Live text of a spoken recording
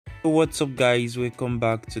So what's up guys, welcome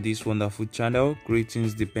back to this wonderful channel.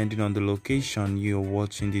 Greetings depending on the location you're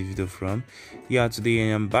watching this video from. Yeah, today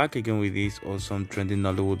I am back again with this awesome trending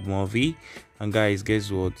Nollywood movie. And guys,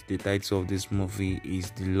 guess what? The title of this movie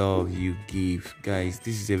is The Love You Give. Guys,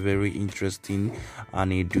 this is a very interesting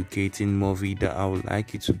and educating movie that I would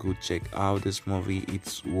like you to go check out. This movie,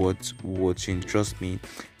 it's worth watching. Trust me,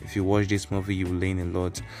 if you watch this movie you will learn a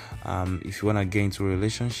lot. If you want to get into a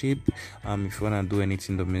relationship, if you want to do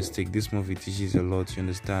anything domestic, this movie teaches a lot, you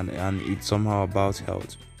understand, and it's somehow about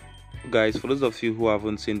health. Guys, for those of you who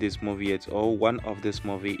haven't seen this movie yet, or one of this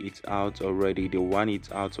movie, it's out already. The one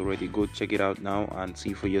it's out already, go check it out now and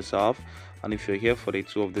see for yourself. And if you're here for the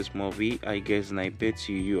two of this movie, I guess, and I bet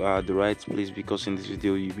you are at the right place, because in this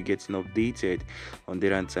video you'll be getting updated on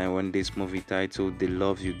the and time when this movie titled The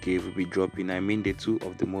Love You Gave will be dropping. I mean the two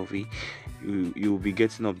of the movie, you will be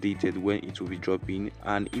getting updated when it will be dropping.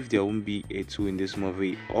 And if there won't be a 2 in this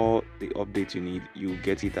movie, or the update you need, you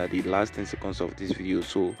get it at the last 10 seconds of this video.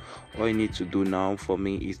 So all you need to do now for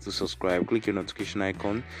me is to subscribe, click your notification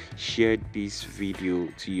icon, share this video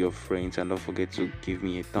to your friends, and don't forget to give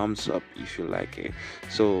me a thumbs up if you like it.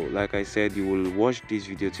 So like I said, you will watch this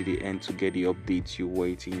video to the end to get the updates you're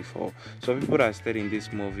waiting for. So people that starred in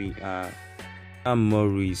this movie are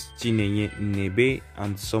Maurice, Chinenye Nnebe,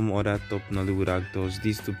 and some other top Nollywood actors.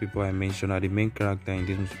 These two people I mentioned are the main character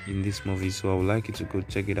in this movie, so I would like you to go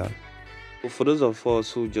check it out. For those of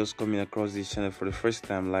us who just coming across this channel for the first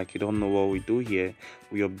time, like you don't know what we do here,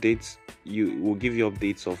 we'll give you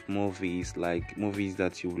updates of movies, like movies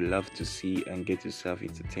that you would love to see and get yourself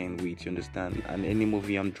entertained with, you understand. And any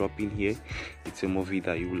movie I'm dropping here, it's a movie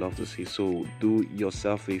that you would love to see. So do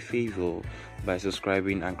yourself a favor by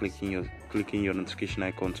subscribing and clicking your notification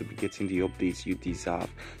icon to be getting the updates you deserve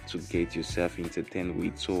to get yourself entertained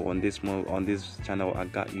with. So on this channel, I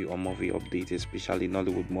got you a movie update, especially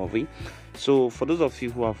Nollywood movie. So for those of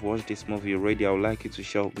you who have watched this movie already, I would like you to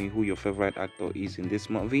share with me who your favorite actor is in this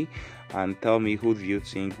movie, and tell me who do you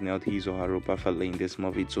think nailed his or her role perfectly in this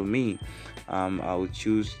movie. To me, I would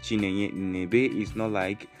choose Chinenye Nnebe. It's not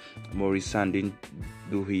like Maurice didn't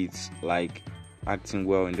do his acting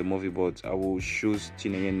well in the movie, but I will choose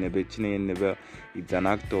Chinenye Nnebe. Chinenye Nnebe is an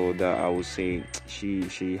actor that I would say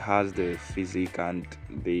she has the physique and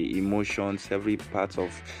the emotions, every part of,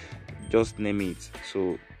 just name it.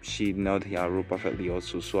 So she nailed her role perfectly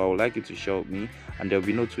also. So I would like you to share with me, and there'll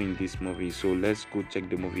be no 2 in this movie. So let's go check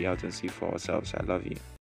the movie out and see for ourselves. I love you.